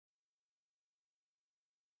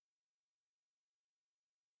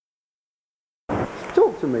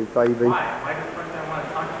to me, baby. Why? Why the fuck do I want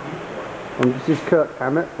to talk to you for? This is Kirk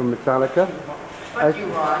Hammett from Metallica. Fuck you,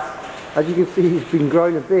 Ross. As you can see, he's been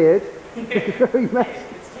growing a beard. It's very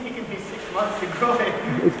masculine. It's taken me 6 months to grow it.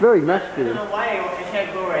 It's very I masculine. don't know why I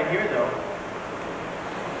can't go right here, though.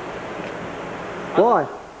 Why?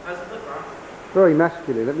 How's it look, Ross? Very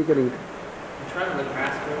masculine. Let me get in. I'm trying to look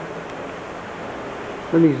masculine.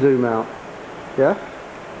 Let me zoom out. Yeah?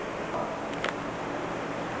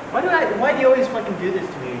 Why do you always fucking do this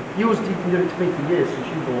to me? You always do it to me for years since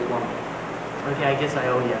you bought one. Okay, I guess I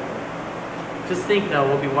owe you. Just think though,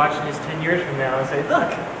 we'll be watching this 10 years from now and say,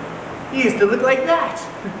 look, he used to look like that.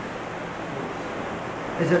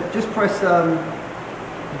 Is it just press the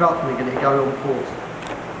button and get it going on pause?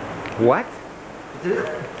 What? Is it?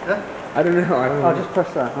 Yeah? I don't know. I don't know. Oh, just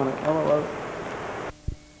press that on it.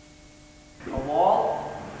 A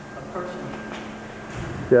wall, a person,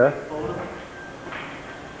 Yeah. photo,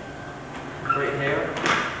 great hair,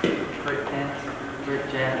 great pants, great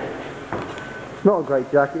jacket. It's not a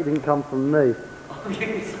great jacket. It didn't come from me.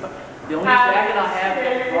 Okay, so the only jacket I have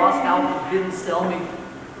that Ross Halfin didn't sell me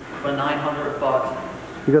for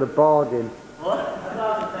 $900. You got a bargain. What?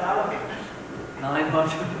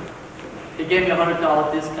 900. He gave me a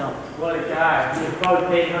 $100 discount. What a guy. He probably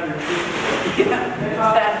paid $150. Yeah, it's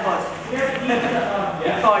that much. He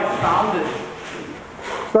probably found it.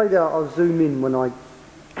 Stay there. I'll zoom in when I.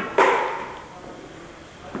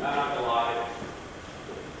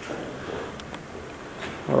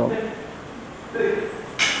 Oh.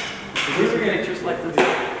 These are pictures like this.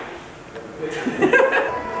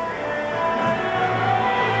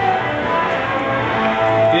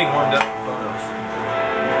 Getting warmed up for photos.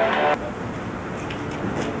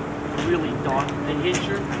 Really dark. The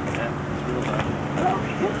hitcher. Yeah, it's real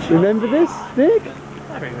dark. Remember this, Nick?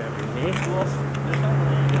 I remember Nick.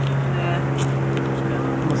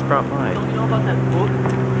 Almost brought mine. Don't you know about that book?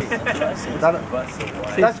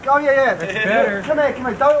 Let's go, yeah. That's better. Come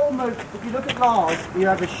here. Don't all move. If you look at Lars, you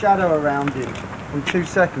have a shadow around him. In 2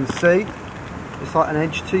 seconds, see? It's like an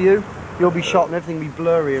edge to you. You'll be shot and everything will be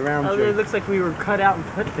blurry around you. It looks like we were cut out and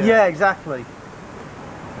put there. Yeah, exactly.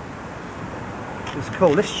 It's cool.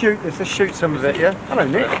 Let's shoot this. Let's shoot some of it, yeah? Hello,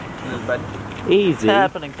 Nick. Easy. What's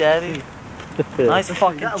happening, Daddy? Nice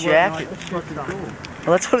fucking jacket.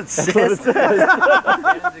 Well, that's what it says.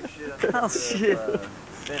 Oh, shit.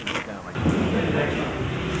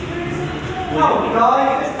 Come on,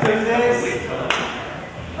 guys. Let's do this.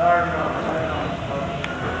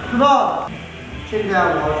 Come on. Chin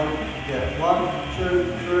down, one. Yeah. 1, 2,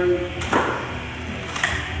 3.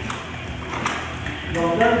 No,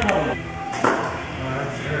 don't come.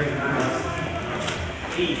 That's very nice.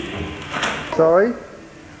 Sorry?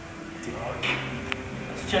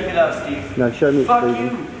 Let's check it out, Steve. No, show me. Fuck Stephen.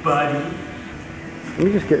 you, buddy. Let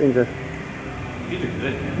me just get into. These are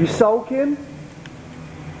good. You sulk him?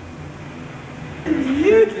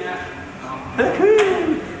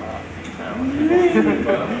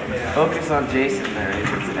 Focus on Jason there,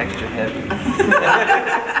 it's extra heavy.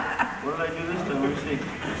 What did I do this time? Let me see.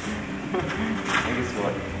 I guess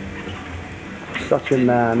what? Such a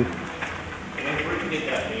man. Where'd you get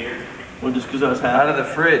that beer? Well, just because I was Out happy. of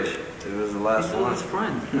the fridge. It was the last one.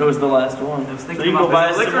 It was the last one. I was So thinking you can go about buy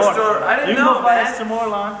this us some liquor more. store. I didn't You can know, go buy man. us some more,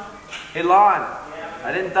 Lon. Hey Lon,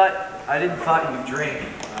 I didn't thought you drink.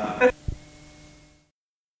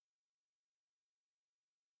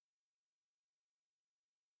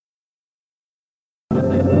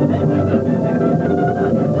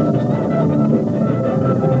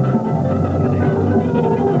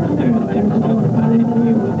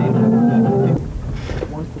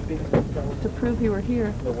 To prove you were here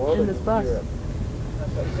in this bus.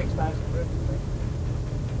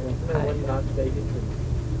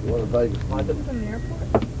 What a Vegas. From the airport?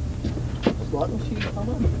 Slot machine, how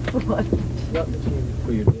much? What? Slot machine.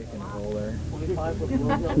 Put your dick in the hole there. 25 with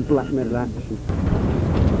one. Black metal action.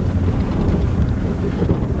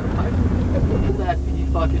 Look at that, and he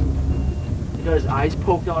fucking, he got his eyes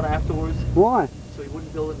poked out afterwards, Why? so he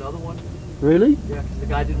wouldn't build another one. Really? Yeah, because the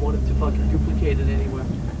guy didn't want him to fucking duplicate it anywhere.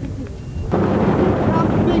 Have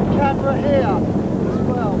a big camera here as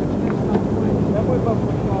well. Then we're both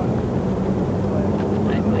recording.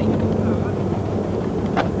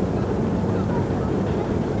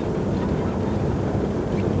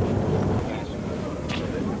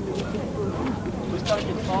 We stuck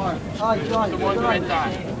in far. Hi, John. The one red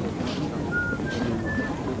dot.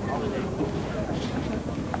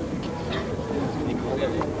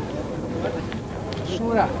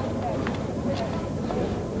 Sure.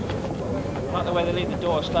 Like the way they leave the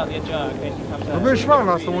door slightly ajar in case he comes out. Veš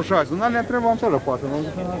hvala samo šajs, no ne trebam telefono.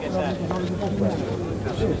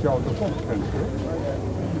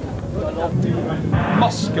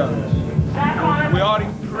 Moscow. We are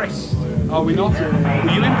impressed, are we not?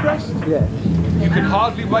 Were you impressed? Yeah. You can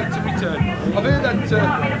hardly wait to return. I've heard that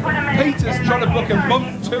Peter's trying to book a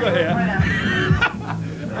month tour here.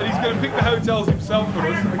 And he's going to pick the hotels himself for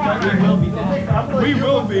us. Okay, we will be back. We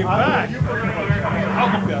will be back.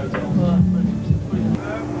 I'll book the hotels.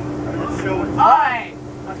 Hi!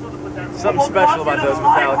 Something special about those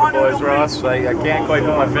Metallica boys, Ross. I can't quite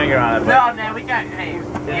put my finger on it. But No, man, we got, hey.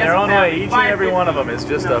 in their own way, each and every one of them is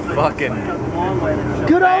just a fucking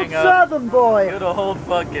Good old Bang up. Southern boy. good old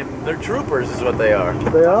fucking. They're troopers, is what they are.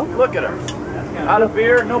 They are? Look at them. Out of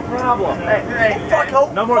beer, no problem. Hey, fuck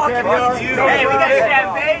hope. No more caviar. Hey, we got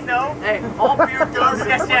champagne, no? Hey, all beer does is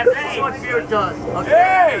got champagne. What beer does.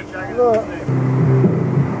 Hey! Look.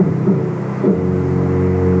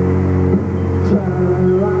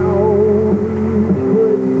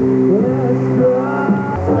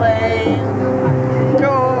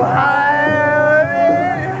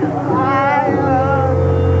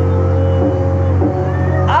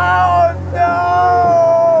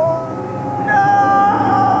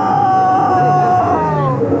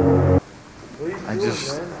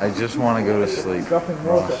 I just want to go to sleep,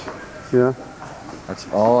 Ross. Yeah. That's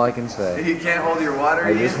all I can say. You can't hold your water.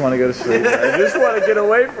 I just want to go to sleep. I just want to get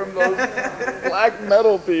away from those black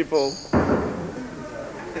metal people.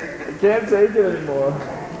 I can't take it anymore.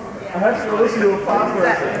 I have to listen to a pop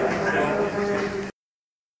record.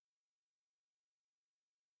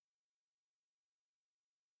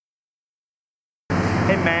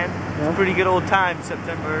 Hey man, it's a pretty good old time. October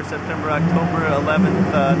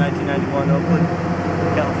 11th, 1991, Oakland,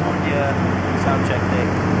 California, sound check day.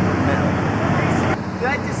 Metal. Did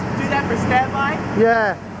I just do that for standby?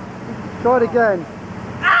 Yeah. Try it again.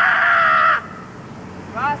 Ah!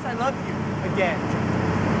 Ross, I love you again.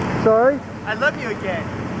 Sorry? I love you again.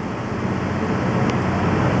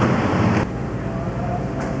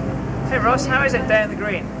 Hey Ross, how is it down the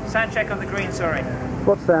green? Sound check on the green, sorry.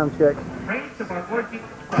 What sound check?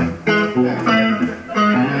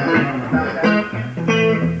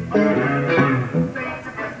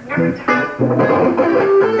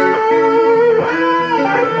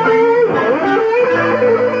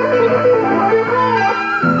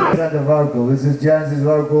 The vocal. This is Jazz's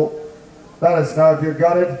vocal. Let us know if you've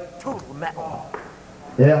got it. Total metal.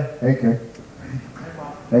 Yeah? Okay.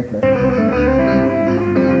 Okay.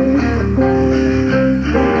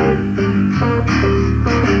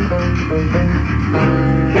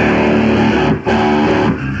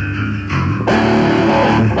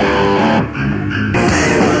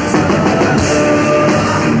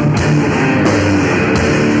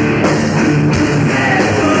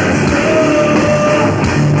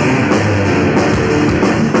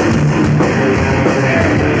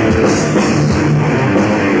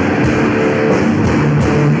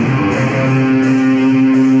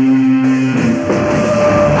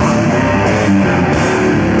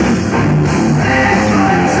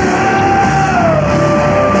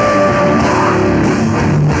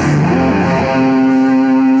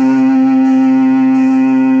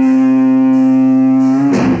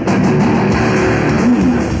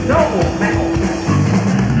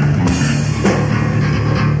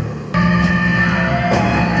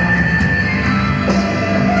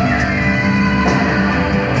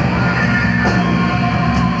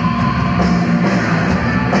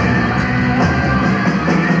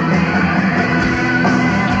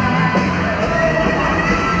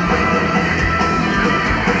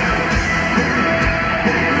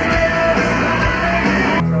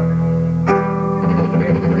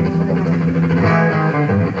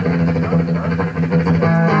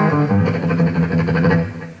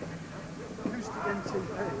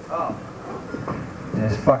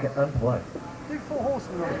 Fucking unplugged. Do Four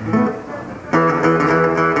Horsemen on.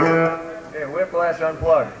 Hey, Whiplash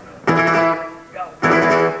unplugged.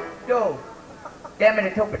 Go. Damn it,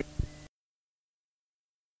 it's open.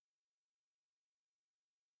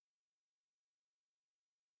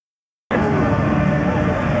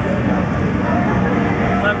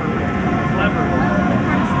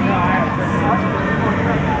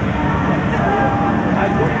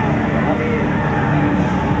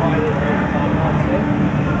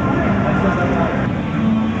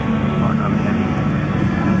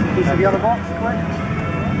 The other box, quick.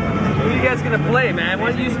 Who are you guys gonna play, man?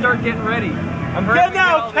 Why don't you start getting ready? I'm Good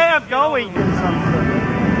now, okay, I'm going.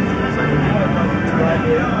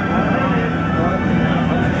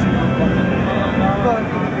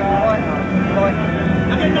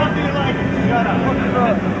 I did not do like it. Shut up.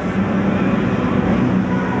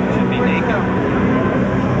 Nykolayko.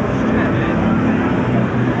 Yeah, man.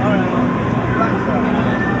 Alright, well.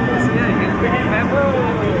 So yeah, you get family.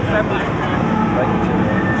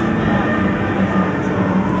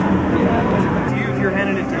 To you if you're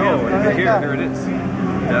handing it to me. Oh, here it is. See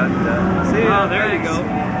ya. Oh, there you go.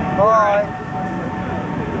 Bye.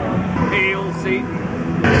 Hail Satan.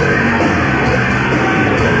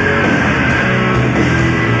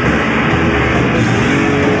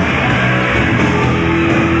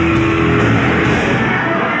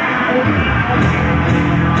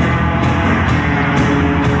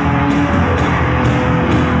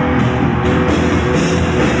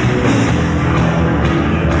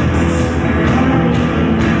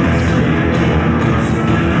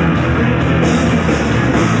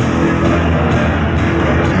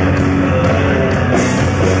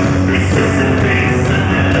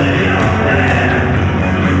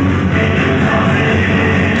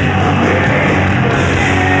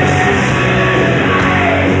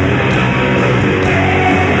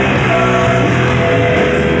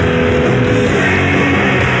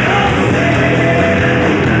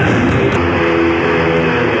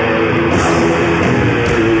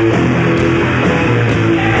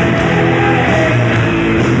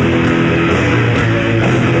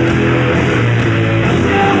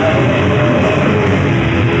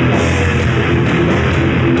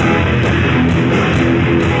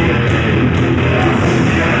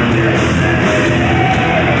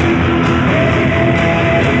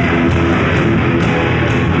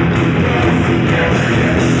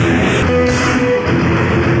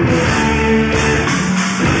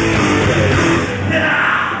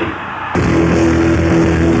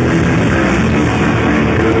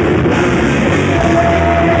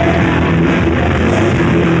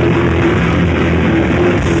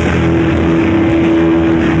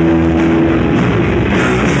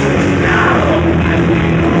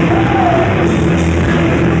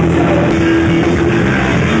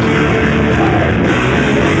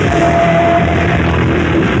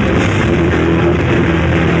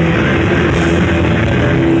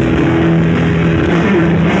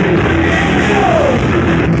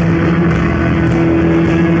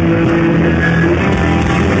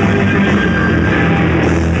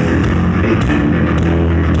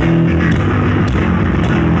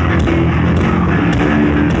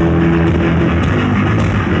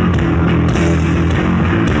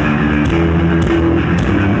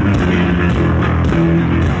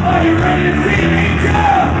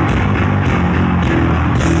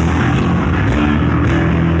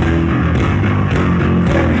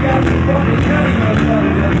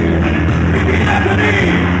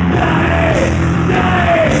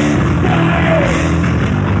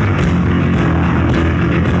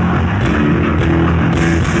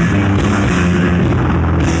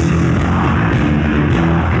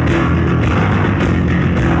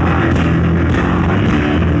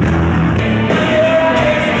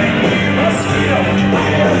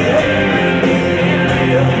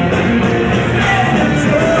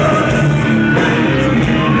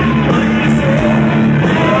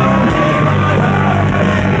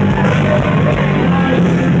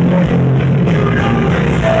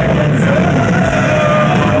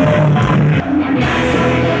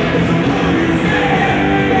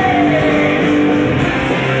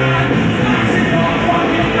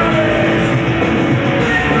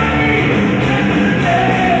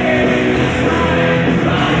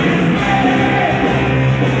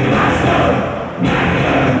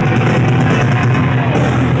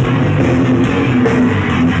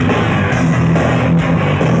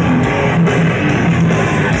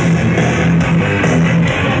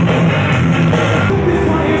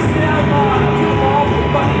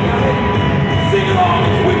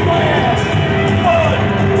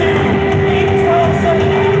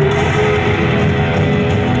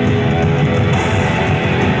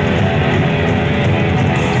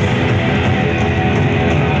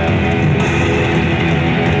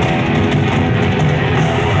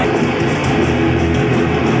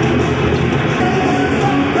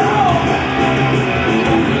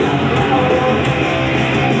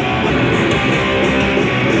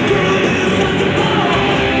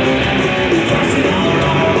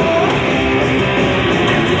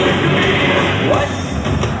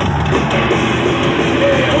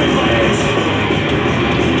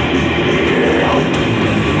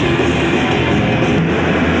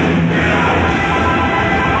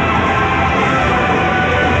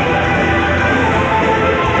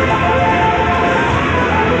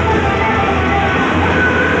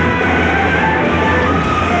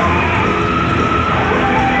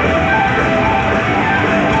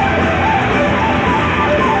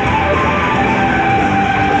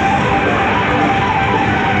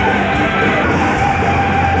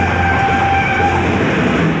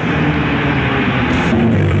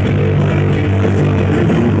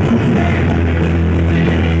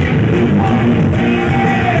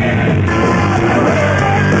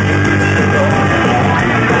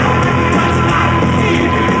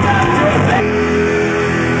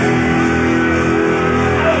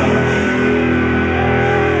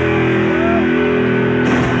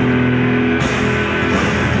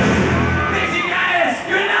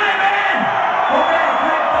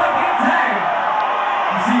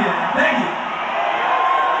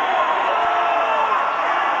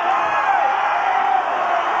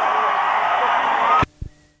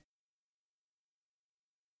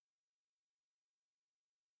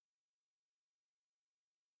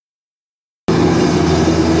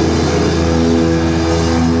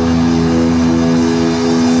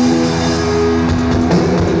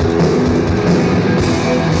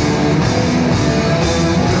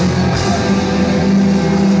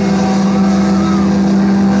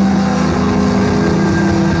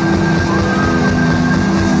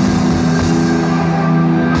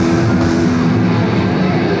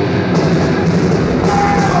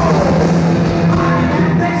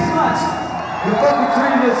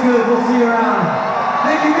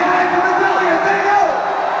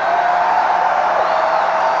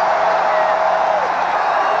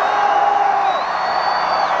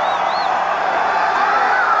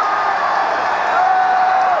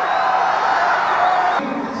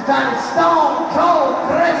 That is stone cold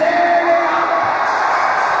crazy.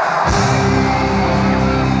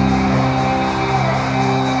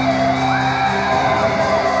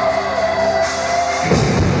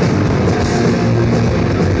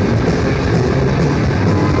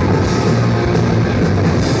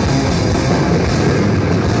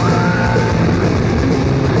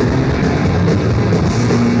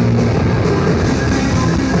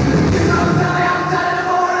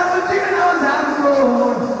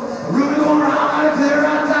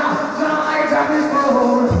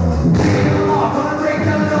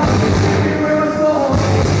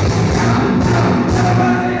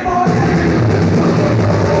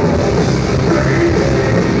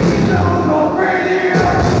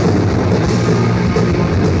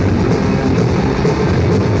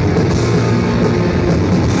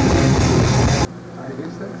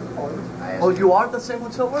 Oh, you are at the same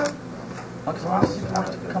hotel we're at? Oh, because I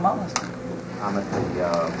wanted to come out last time. I'm at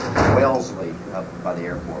the Wellesley up by the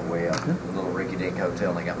airport, way up. The little rinky-dink hotel,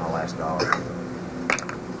 and they got my last dollar.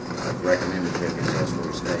 Recommended tickets, that's where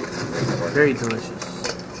we stayed. Very delicious.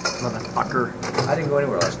 Motherfucker. I didn't go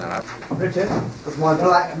anywhere last night. Richard, with my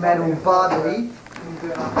black metal body.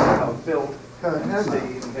 Phil. Kurt Hammer.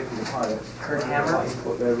 Kurt Hammer.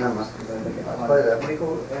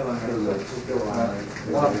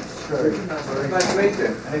 Nice to meet you.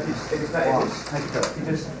 And if it's not, you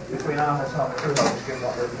just, between our time and crew, I'm just giving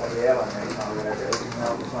up what the airline name or whatever it is. You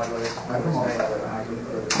can decide whether it's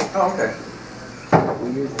oh, okay. We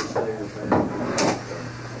usually stay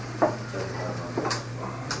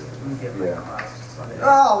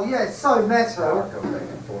Oh, yeah, it's so metal.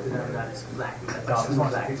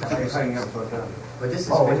 But this is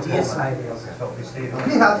for DSI.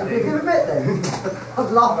 You have to give a bit then.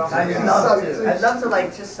 I'd love to. I'd love to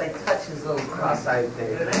like just like touch his little cross-eyed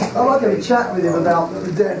thing. I'd like to have a chat with him about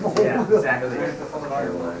the dead ball. Yeah, exactly.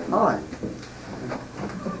 Hi.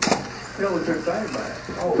 Phil was excited by it.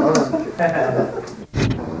 Oh,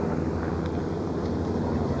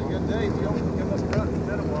 Good day, Phil. You must have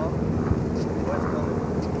been a while.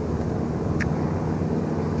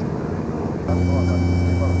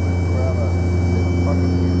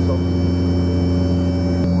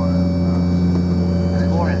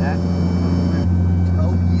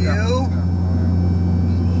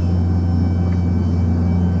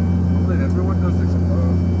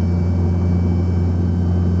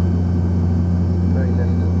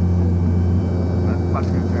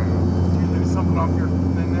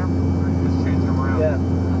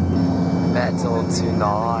 Metal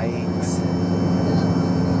tonight.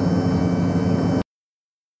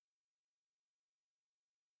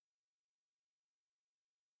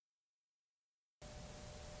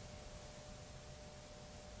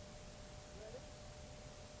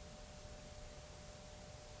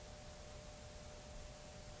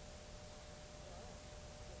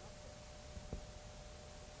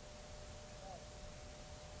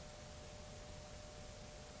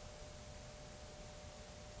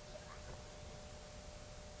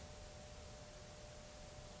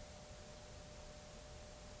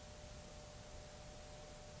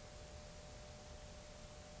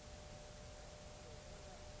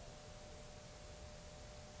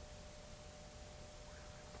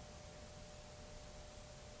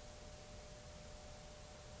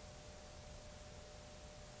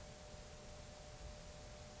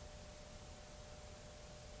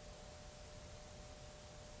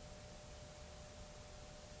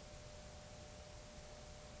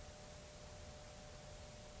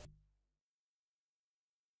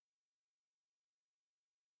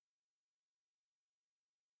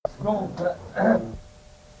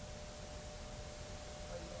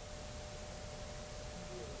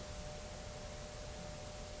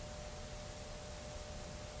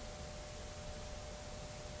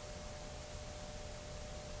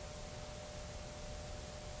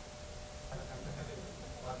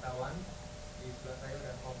 Wartawan di sebelah saya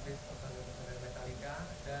udah komplit personil Metallica,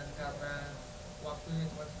 dan karena waktunya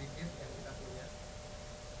cuma sedikit yang kita punya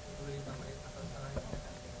 25 menit atau setengah jam,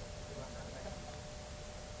 silakan.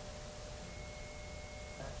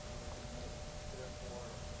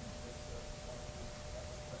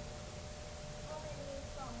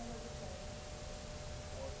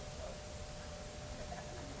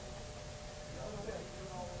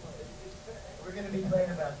 We're going to be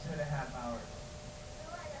playing about 2.5 hours.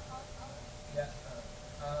 Yeah,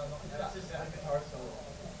 that's just a guitar solo.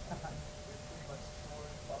 Pretty much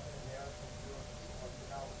toured up in the air from Europe and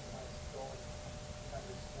now we're kind of going kind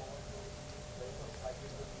of exploring places like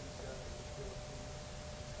Indonesia, the Philippines,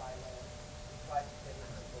 Thailand. We tried to get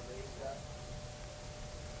into Malaysia.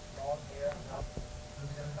 Long hair.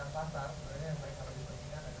 berbicara tentang pasar, sebenarnya yang paling harus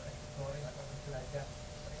diperhatikan adalah exploring atau menjelajah.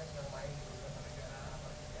 Mereka sedang main di beberapa negara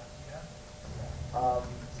apalagi di Asia.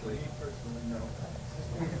 Sleep, personally, no.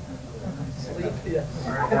 Sleep, yes.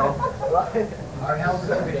 Our health is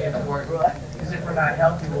pretty important. Because if we're not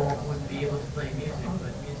healthy, we wouldn't be able to play music.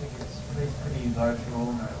 But music plays a pretty large role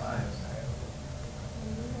in our lives.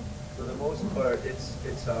 For the most part,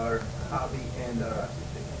 it's our hobby and our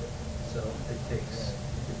occupation. So it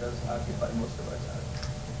does occupy most of our time.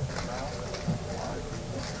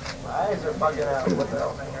 My eyes are bugging out. What the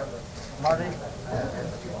hell? Marty?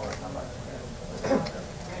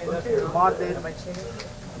 Marty, my chin.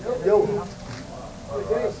 Yo.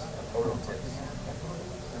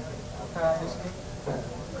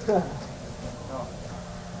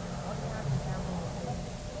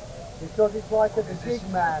 Because it's like a gig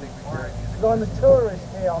man. Because I'm a tourist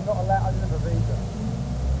here, I'm not allowed, I don't have a visa.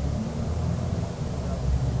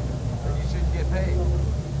 But you should get paid.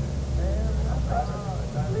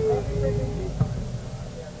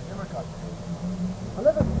 I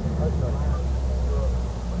never...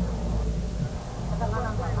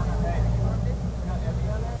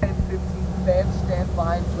 10:15 bandstand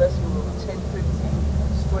behind dressing room,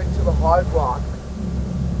 10:15 straight to the Hard Rock.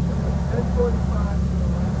 10:45.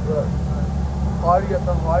 Look, party at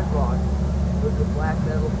the Hard Rock with the black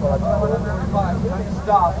metal party. 145.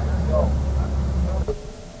 Stop. Go.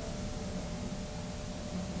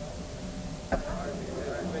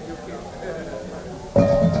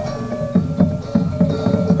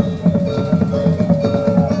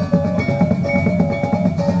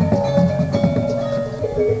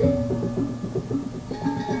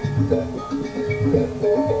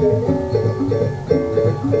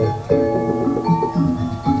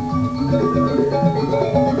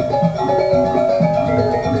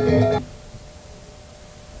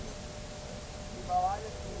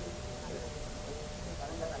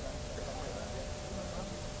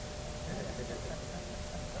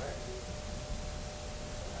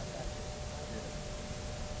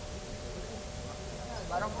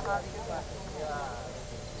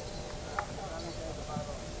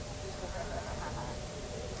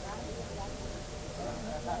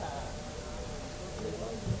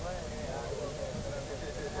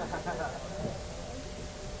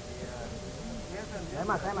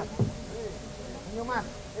 Hemat. Senyum mas.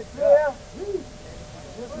 It's real.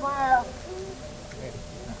 You smile.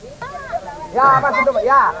 Ya, mas itu,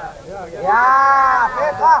 ya. Ya,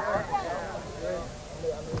 Peta.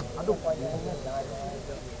 Aduh.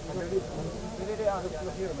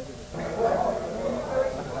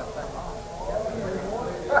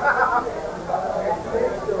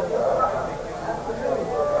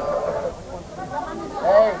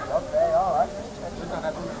 Hey, okay, all right.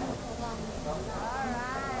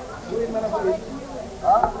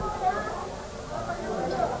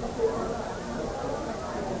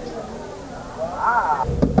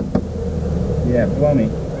 Yeah, blow me.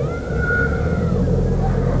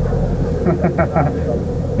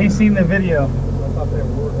 He's seen the video.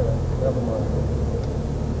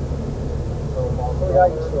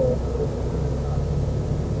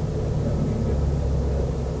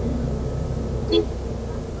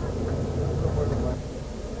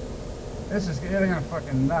 This is getting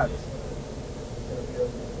fucking nuts.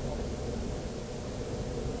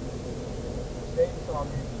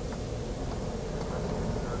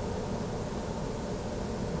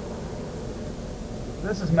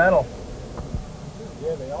 This is metal.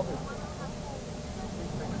 Yeah, they all do.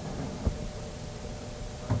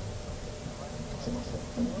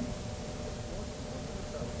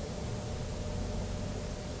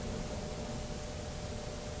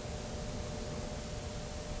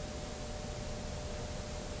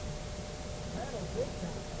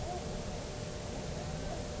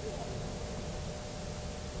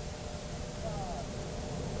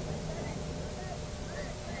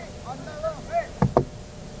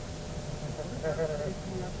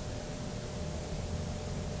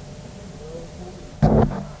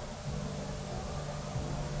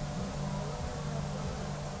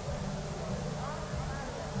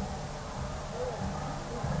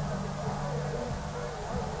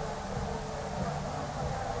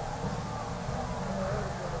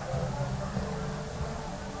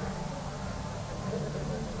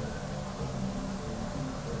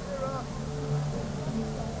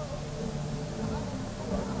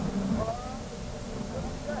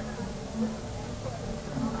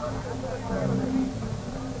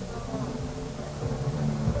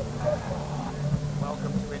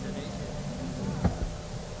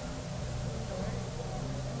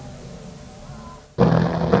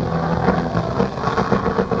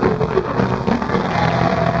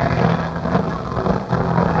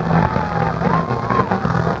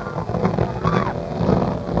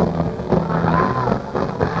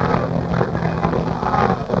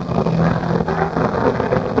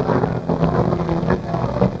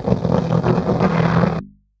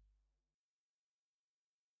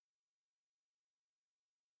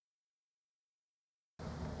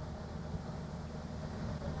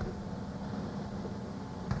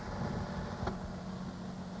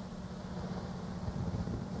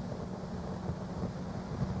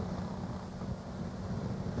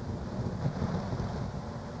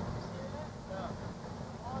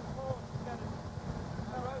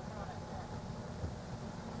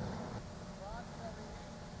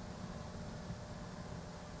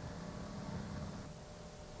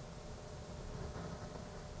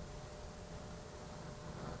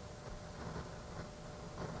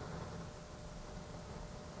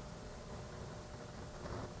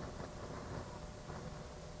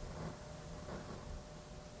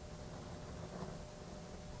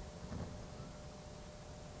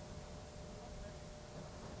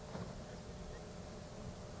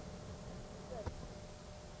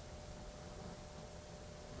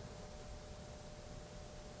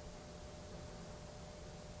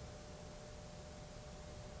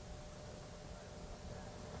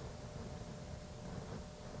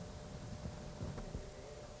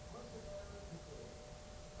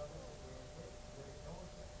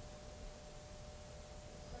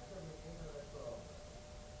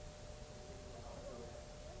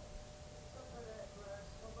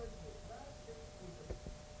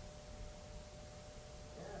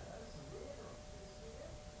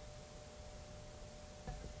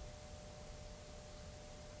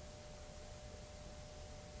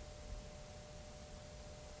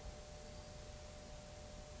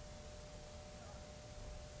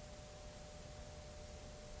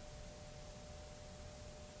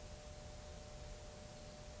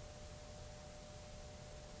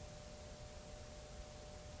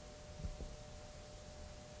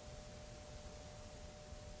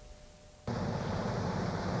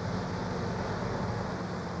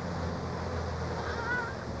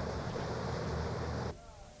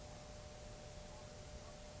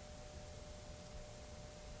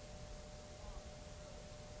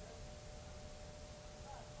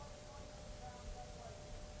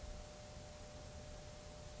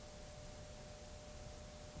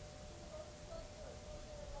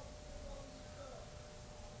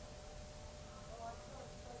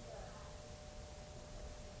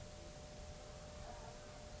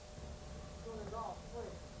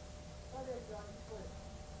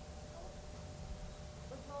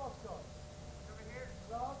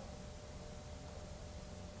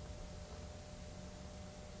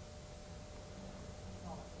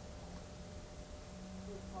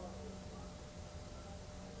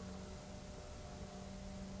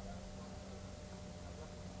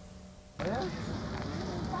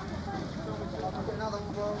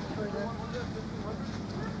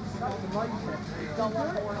 Hey,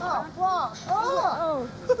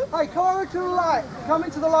 come over to the light. Come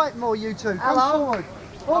into the light more, you two. Come forward.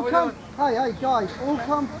 All come. Hey, guys, all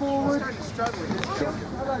come forward.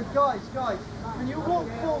 Hello, guys. Can you walk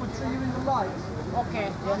forward so you're in the light?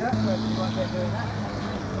 Okay. Yeah.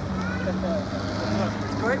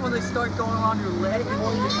 It's great when they start going around your leg.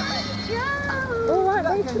 All right,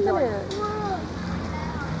 wait a minute.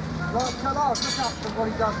 Right, tell us, look up for what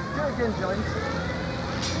he does. Do it again, James.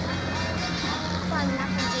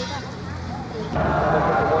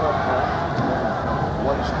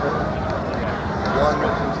 One strip. One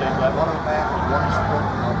on the back, one strip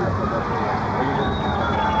on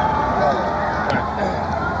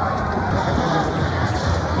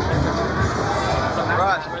the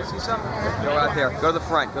Raj, you want to see something? Go right there. Go to the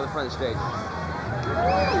front. Go to the front of the stage.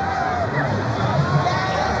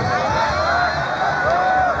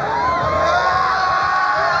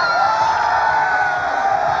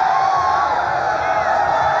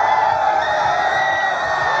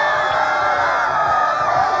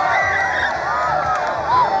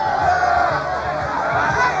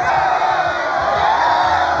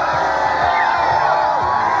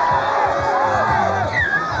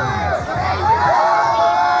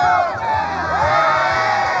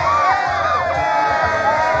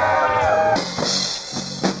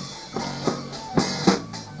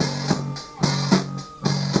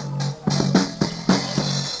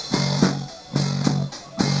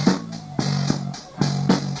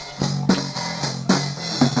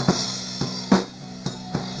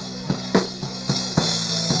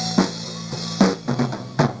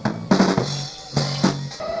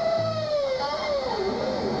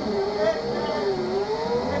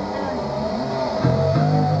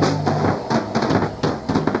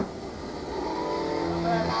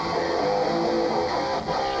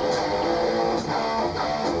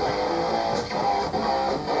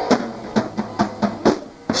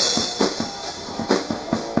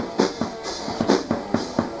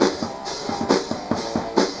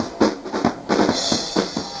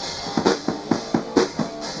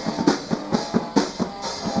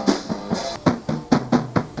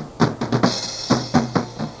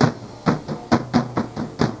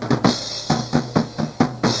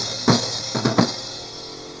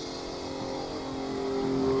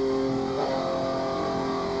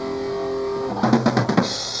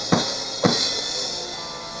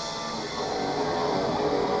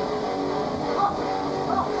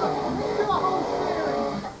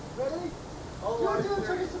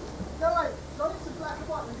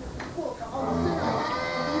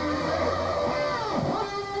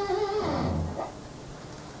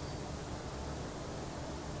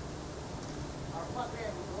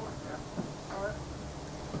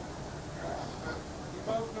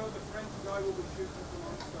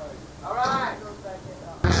 All right.